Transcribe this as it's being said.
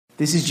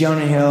This is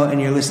Jonah Hill, and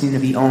you're listening to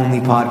the only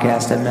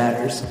podcast that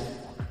matters.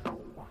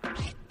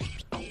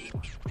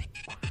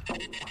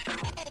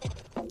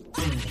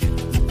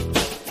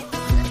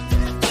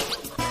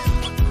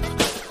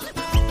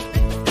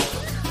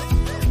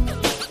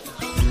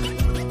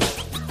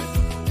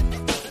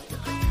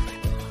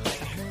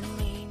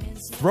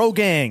 Bro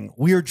Gang,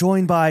 we are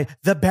joined by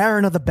the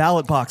Baron of the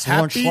Ballot Box,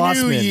 Lawrence Happy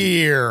Schlossman. New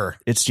Year.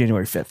 It's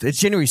January 5th. It's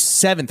January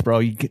 7th,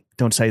 bro.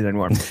 Don't say that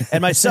anymore.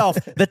 And myself,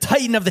 the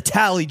Titan of the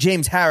Tally,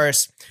 James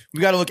Harris. We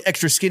got to look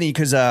extra skinny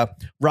because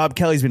Rob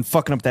Kelly's been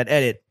fucking up that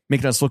edit,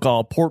 making us look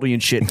all portly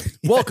and shit.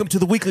 Welcome to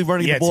the weekly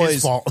Running the It's Boys.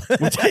 his fault.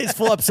 With today's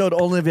full episode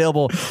only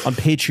available on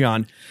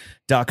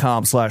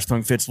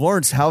patreon.com/throwingfits.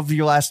 Lawrence, how have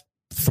your last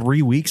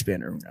 3 weeks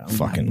been?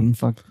 Fucking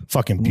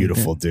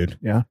beautiful, dude.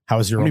 Yeah. How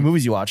was your How many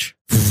movies you watch?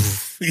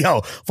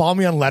 Yo, follow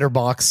me on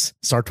Letterboxd,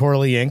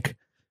 Sartorially Inc.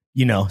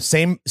 You know,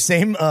 same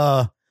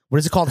what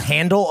is it called?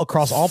 Handle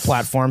across all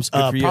platforms.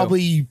 Good for you.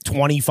 Probably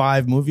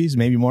 25 movies,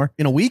 maybe more.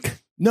 In a week?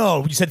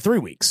 No, you said 3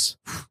 weeks.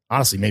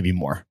 Honestly, maybe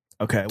more.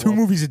 Okay. Two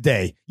movies a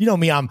day. You know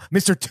me, I'm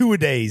Mr.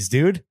 Two-A-Days,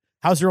 dude.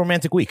 How's your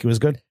romantic week? It was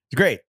good? It's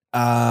great.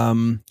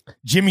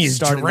 Jimmy is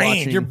Started drained.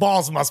 watching- Your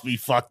balls must be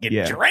fucking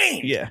Yeah.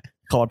 drained. Yeah.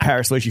 Call it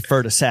Paris Logie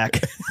Fur to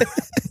sack.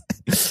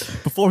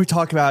 Before we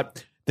talk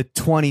about the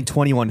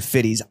 2021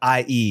 Fitties,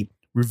 i.e.,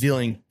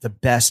 revealing the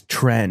best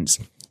trends,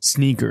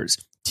 sneakers,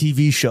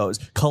 TV shows,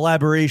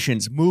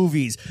 collaborations,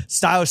 movies,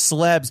 stylish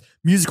celebs,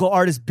 musical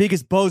artists,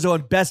 biggest bozo,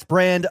 and best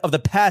brand of the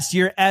past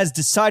year as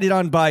decided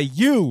on by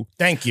you.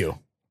 Thank you.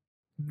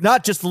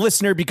 Not just the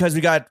listener, because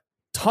we got a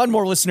ton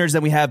more listeners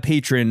than we have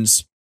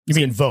patrons. You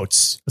mean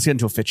votes? Let's get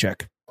into a fit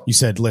check. You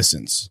said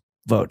listens.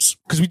 Votes.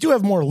 Because we do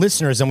have more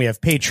listeners than we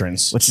have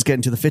patrons. Let's just get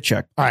into the fit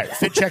check. All right,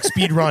 fit check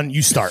speed run.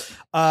 You start.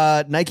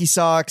 Nike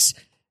socks,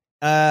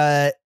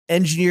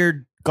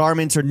 engineered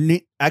garments, or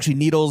actually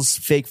needles,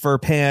 fake fur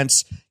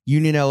pants,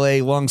 Union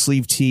LA long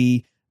sleeve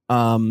tee,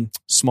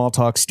 Small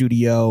Talk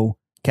Studio,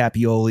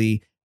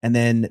 Capioli, and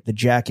then the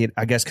jacket,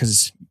 I guess,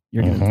 because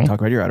you're going to talk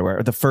about your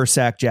outerwear, the Fur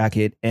Sack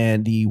jacket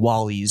and the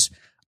Wallies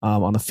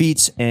on the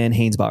feet, and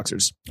Hanes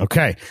boxers.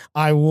 Okay,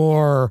 I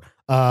wore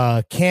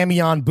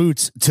camion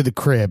boots to the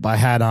crib. I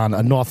had on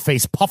a North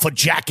Face puffer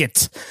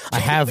jacket. I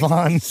have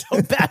on.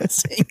 So bad at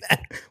saying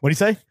that. What do you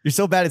say? You're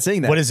so bad at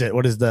saying that. What is it?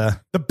 What is the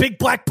big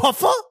black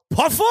puffer?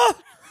 Puffer?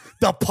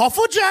 The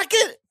puffer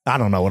jacket? I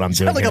don't know what I'm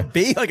doing. Like here. a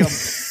baby, like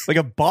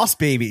a boss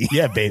baby.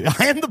 Yeah, baby.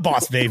 I am the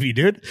boss baby,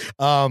 dude.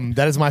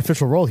 That is my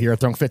official role here at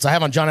Throwing Fits. I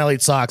have on John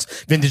Elliott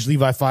socks, vintage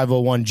Levi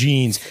 501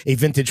 jeans, a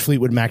vintage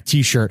Fleetwood Mac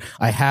t-shirt.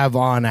 I have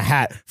on a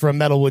hat from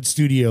Metalwood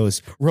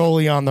Studios,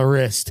 Rolly on the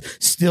wrist,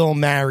 still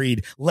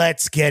married.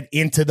 Let's get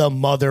into the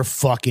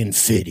motherfucking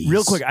fitties.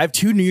 Real quick, I have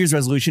 2 New Year's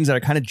resolutions that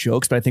are kind of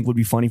jokes, but I think would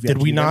be funny if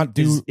Did we not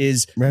do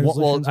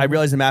well, I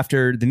realized them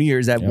after the New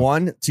Year's that Yeah.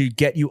 1, to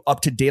get you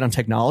up to date on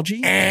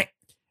technology.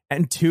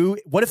 And 2,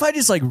 what if I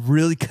just like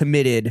really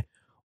committed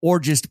or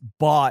just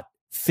bought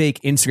fake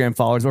Instagram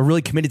followers or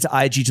really committed to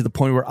IG to the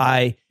point where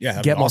I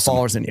that'd get be more awesome.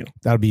 followers than you?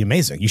 That would be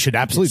amazing. You should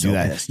absolutely do so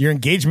that. pissed. Your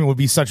engagement would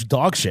be such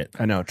dog shit.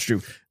 I know, it's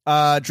true.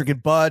 Drinking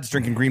Buds,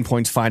 drinking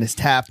Greenpoint's finest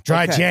tap.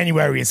 Dry Okay.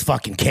 January is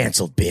fucking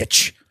canceled,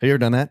 bitch. Have you ever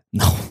done that?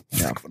 No.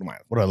 What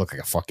do I look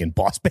like, a fucking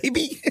boss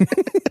baby?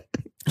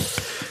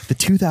 The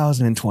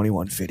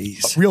 2021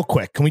 Fitties. Real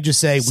quick, can we just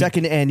say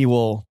Second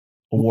annual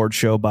award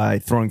show by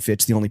Throwing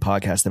Fits, the only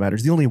podcast that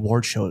matters, the only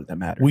award show that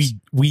matters.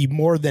 we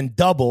more than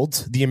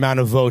doubled the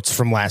amount of votes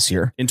from last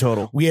year. in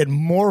total. We had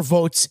more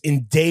votes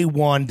in day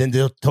one than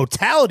the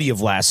totality of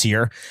last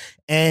year.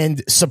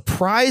 And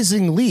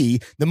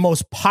surprisingly, the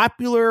most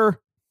popular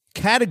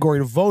category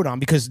to vote on,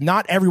 because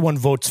not everyone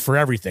votes for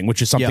everything,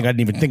 which is something I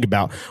didn't even think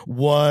about,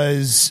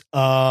 was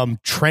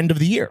trend of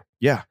the year.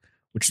 Yeah,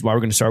 which is why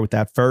we're going to start with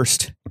that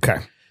first. Okay.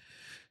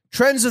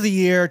 Trends of the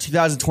year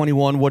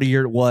 2021. What a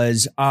year it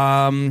was.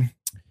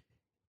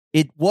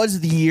 It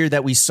was the year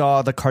that we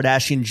saw the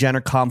Kardashian Jenner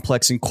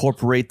complex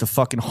incorporate the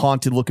fucking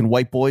haunted looking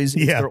white boys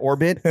into their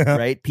orbit,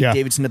 right? Pete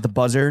Davidson at the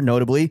buzzer,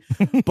 notably.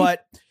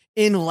 But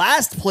in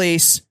last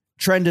place,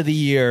 trend of the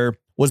year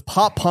was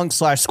pop punk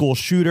 / school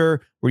shooter,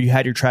 where you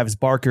had your Travis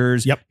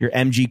Barkers, your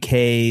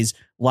MGKs,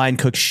 Lion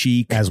Cook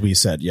Chic, as we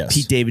said, yes,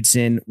 Pete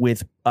Davidson,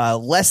 with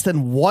less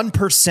than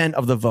 1%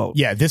 of the vote.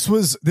 Yeah, this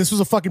was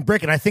a fucking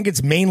brick, and I think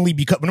it's mainly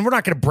because, and we're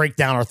not going to break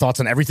down our thoughts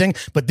on everything,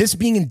 but this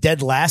being in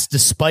dead last,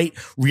 despite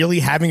really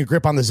having a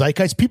grip on the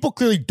zeitgeist, people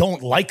clearly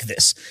don't like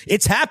this.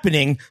 It's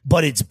happening,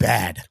 but it's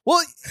bad. Well,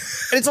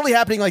 and it's only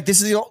happening like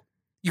this is,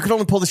 you can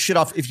only pull this shit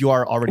off if you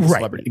are already a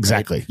celebrity.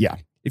 Exactly. Right? Yeah.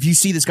 If you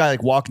see this guy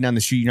like walking down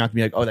the street, you're not gonna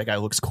be like, oh, that guy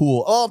looks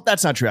cool. Oh,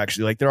 that's not true,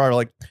 actually. Like there are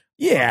like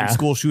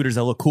school shooters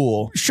that look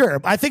cool.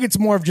 Sure. I think it's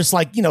more of just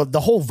like,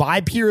 the whole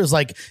vibe here is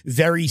like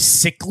very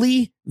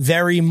sickly,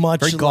 very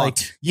much Very like,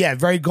 gaunt. yeah,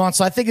 very gaunt.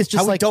 So I think it's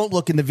just how like, we don't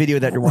look in the video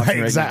that you're watching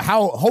right exactly. now.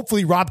 How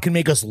hopefully Rob can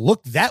make us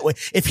look that way.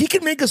 If he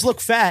can make us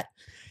look fat,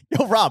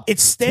 Yo, Rob,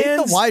 it stands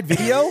take the wide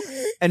video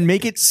and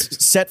make it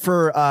set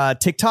for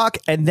TikTok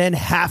and then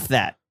half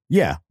that.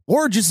 Yeah.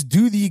 Or just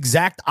do the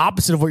exact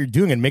opposite of what you're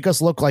doing and make us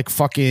look like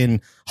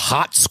fucking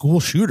hot school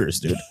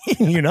shooters, dude.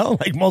 You know,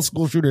 like most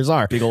school shooters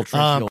are. Big old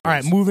all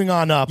right, moving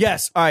on up.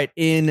 Yes. All right.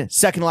 In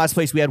second to last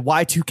place, we had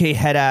Y2K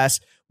Head Ass,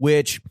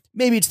 which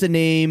maybe it's the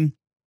name.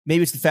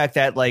 Maybe it's the fact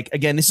that, like,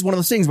 again, this is one of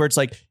those things where it's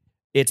like,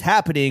 it's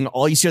happening.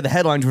 All you see are the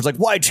headlines where it's like,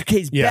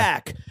 Y2K's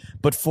back.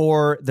 But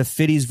for the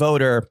Fiddies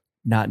voter,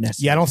 not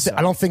necessarily. Yeah,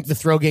 I don't think the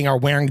Throw Gang are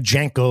wearing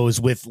Jankos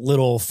with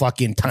little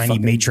fucking tiny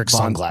Matrix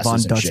sunglasses. Von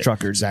and Dutch shit.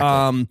 truckers.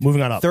 Exactly.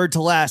 Moving on up. Third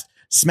to last,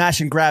 Smash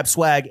and Grab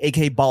Swag,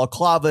 aka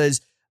Balaclavas.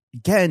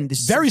 Again,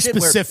 this is Very some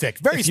shit where specific.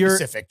 Very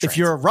specific. If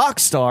you're a rock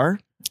star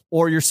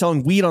or you're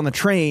selling weed on the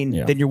train,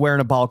 then you're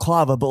wearing a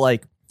balaclava. But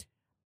like,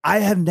 I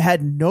haven't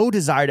had no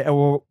desire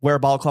to wear a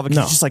balaclava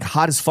because it's just like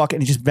hot as fuck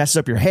and it just messes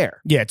up your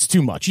hair. Yeah, it's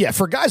too much. Yeah,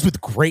 for guys with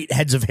great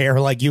heads of hair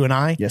like you and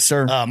I. Yes,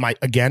 sir.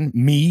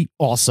 Me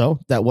also.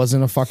 That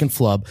wasn't a fucking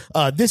flub.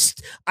 This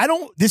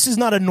is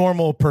not a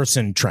normal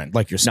person trend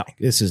like you're saying. No.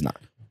 This is not.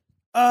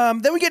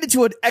 Then we get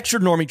into an extra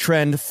normie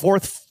trend,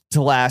 fourth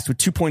to last with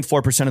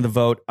 2.4% of the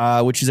vote,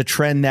 which is a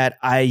trend that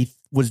I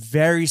was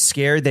very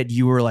scared that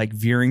you were like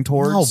veering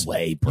towards. No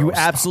way, bro. You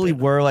absolutely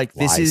were. Like,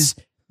 Lies. this is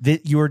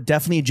that you are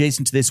definitely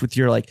adjacent to this with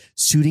your like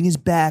suiting is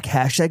back,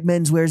 hashtag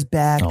menswear's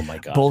back. Oh my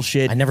God.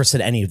 Bullshit. I never said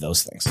any of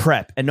those things.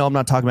 Prep. And no, I'm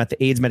not talking about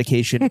the AIDS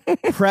medication.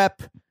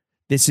 Prep.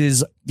 This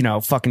is,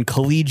 fucking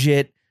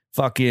collegiate.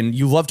 Fucking,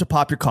 you love to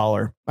pop your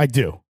collar. I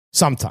do.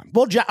 Sometimes.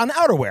 Well, on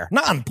outerwear,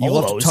 not on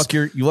polos.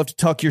 You love to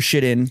tuck your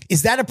shit in.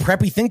 Is that a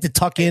preppy thing to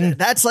tuck in?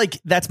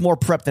 That's more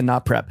prep than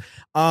not prep.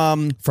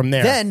 From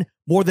there. Then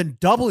more than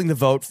doubling the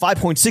vote,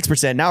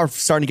 5.6%. Now we're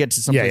starting to get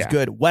to something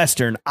good.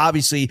 Western,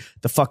 obviously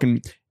the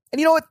fucking, and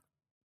you know what?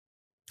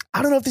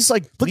 I don't know if this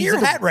like look at your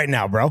hat right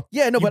now, bro.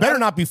 Yeah, no, you but better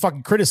not be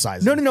fucking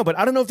criticizing. No, but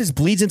I don't know if this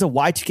bleeds into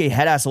Y2K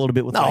head ass a little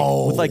bit with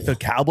like the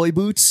cowboy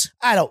boots.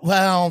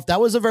 Well, that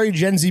was a very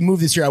Gen Z move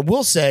this year. I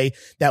will say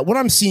that what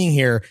I'm seeing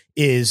here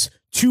is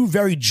two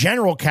very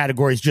general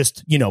categories,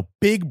 just,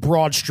 big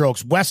broad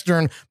strokes,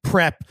 Western,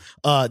 prep,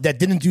 that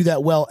didn't do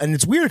that well. And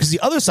it's weird because the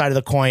other side of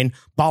the coin,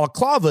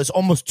 balaclava, is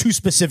almost too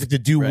specific to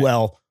do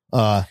well,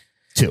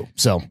 too.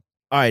 So.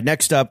 All right,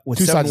 next up with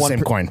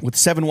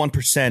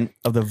 71%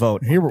 of the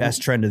vote,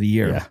 best trend of the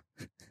year,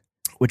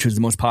 which was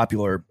the most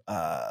popular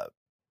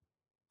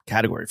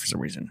category for some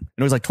reason. And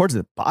it was like towards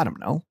the bottom,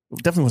 no?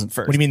 It definitely wasn't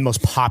first. What do you mean the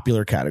most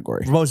popular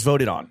category? Most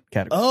voted on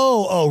category.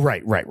 Oh,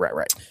 right.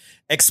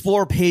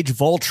 Explore Page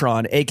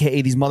Voltron,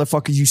 a.k.a. these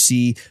motherfuckers you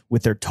see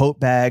with their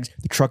tote bags,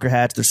 the trucker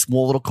hats, their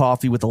small little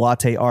coffee with the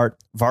latte art,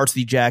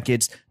 varsity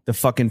jackets, the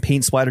fucking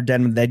paint splatter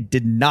denim that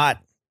did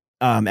not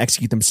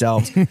execute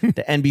themselves,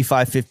 the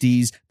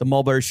NB550s, the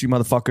Mulberry Street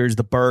motherfuckers,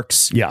 the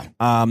Burks. Yeah.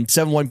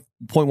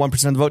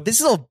 7.1% of the vote.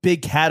 This is a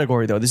big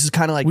category, though. This is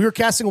kind of like... We were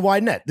casting a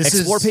wide net.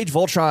 Explore Page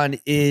Voltron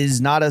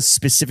is not a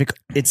specific...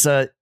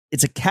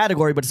 It's a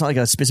category, but it's not like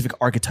a specific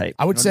archetype.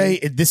 I would say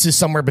this is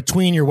somewhere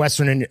between your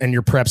Western and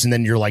your preps and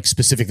then your like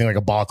specific thing like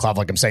a balaclava,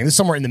 like I'm saying. This is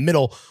somewhere in the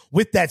middle.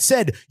 With that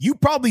said, you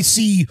probably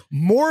see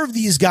more of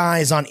these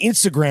guys on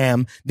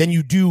Instagram than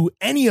you do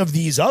any of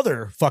these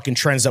other fucking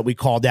trends that we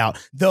called out,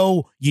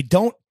 though you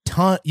don't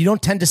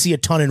tend to see a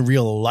ton in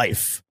real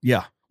life.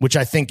 Yeah. Which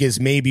I think is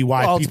maybe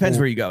why it depends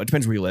where you go. It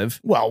depends where you live.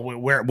 Well,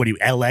 what do you,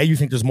 LA? You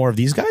think there's more of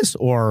these guys?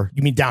 Or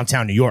you mean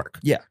downtown New York?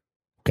 Yeah.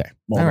 Okay.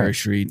 Mulberry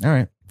Street. All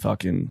right.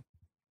 Fucking...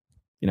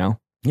 Yeah,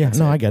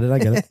 no, I get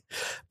it.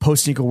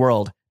 Post Sneaker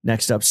World,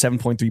 next up,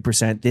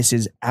 7.3%. This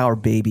is our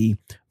baby.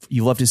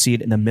 You love to see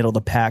it in the middle of the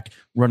pack,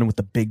 running with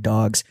the big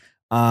dogs.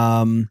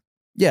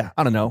 Yeah,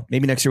 I don't know.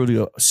 Maybe next year we'll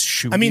do a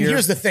shoe. I mean,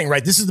 here's the thing,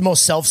 right? This is the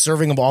most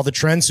self-serving of all the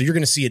trends, so you're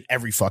going to see it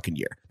every fucking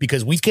year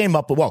because we came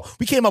up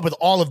with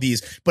all of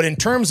these, but in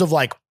terms of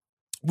like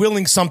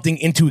willing something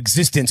into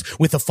existence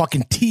with a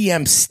fucking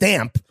TM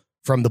stamp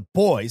from the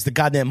boys, the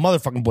goddamn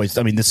motherfucking boys.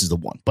 I mean, this is the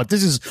one. But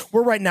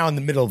we're right now in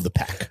the middle of the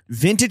pack.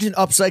 Vintage and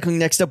upcycling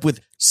next up with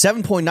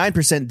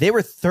 7.9%. They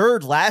were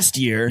third last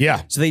year.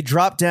 Yeah. So they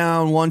dropped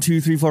down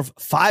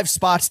 5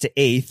 spots to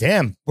 8th.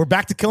 Damn. We're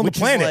back to killing the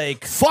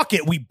planet. Fuck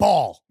it. We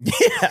ball.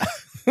 Yeah.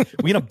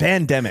 We in a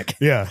pandemic.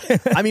 Yeah.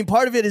 I mean,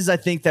 part of it is I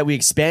think that we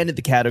expanded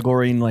the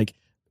category and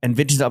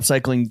vintage and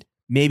upcycling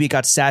maybe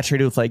got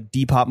saturated with like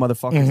Depop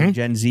motherfuckers and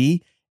Gen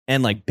Z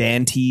and like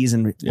band tees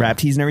and rap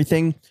tees and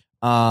everything.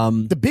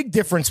 The big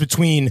difference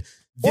between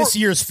this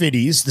year's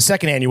Fiddies, the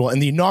second annual,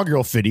 and the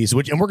inaugural Fiddies,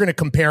 and we're going to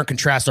compare and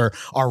contrast our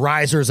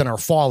risers and our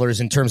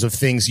fallers in terms of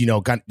things,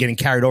 getting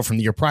carried over from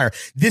the year prior.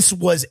 This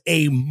was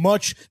a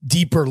much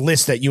deeper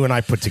list that you and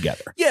I put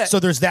together. Yeah. So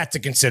there's that to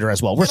consider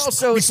as well. We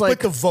split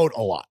the vote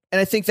a lot.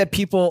 And I think that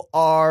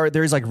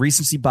there's like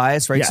recency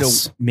bias, right?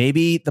 Yes. So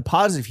maybe the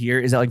positive here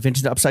is that like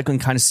vintage and upcycling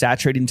kind of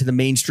saturated into the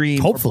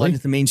mainstream. Hopefully.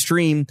 Into the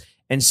mainstream.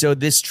 And so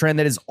this trend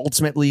that is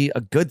ultimately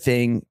a good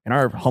thing, in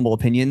our humble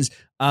opinions,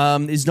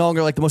 is no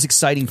longer like the most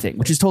exciting thing,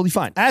 which is totally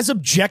fine. As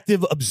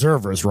objective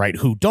observers, right,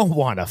 who don't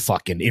want to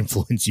fucking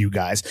influence you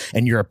guys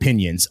and your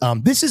opinions,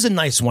 this is a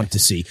nice one to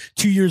see.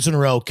 2 years in a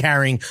row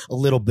carrying a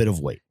little bit of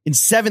weight. In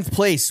 7th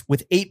place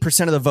with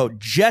 8% of the vote,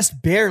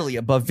 just barely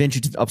above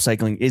vintage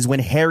upcycling, is When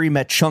Harry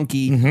Met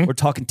Chunky. We're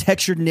talking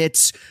textured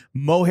knits,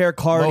 mohair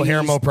cardies,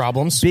 Mohair, mo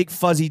problems. big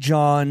fuzzy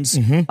johns,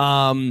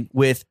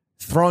 with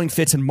Throwing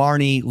Fits and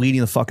Marnie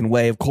leading the fucking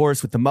way, of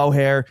course, with the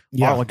mohair.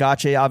 Yeah. Art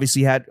Lagace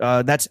obviously had,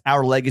 that's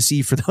Our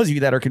Legacy for those of you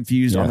that are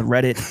confused on the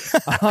Reddit.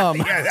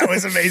 Yeah, that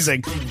was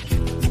amazing.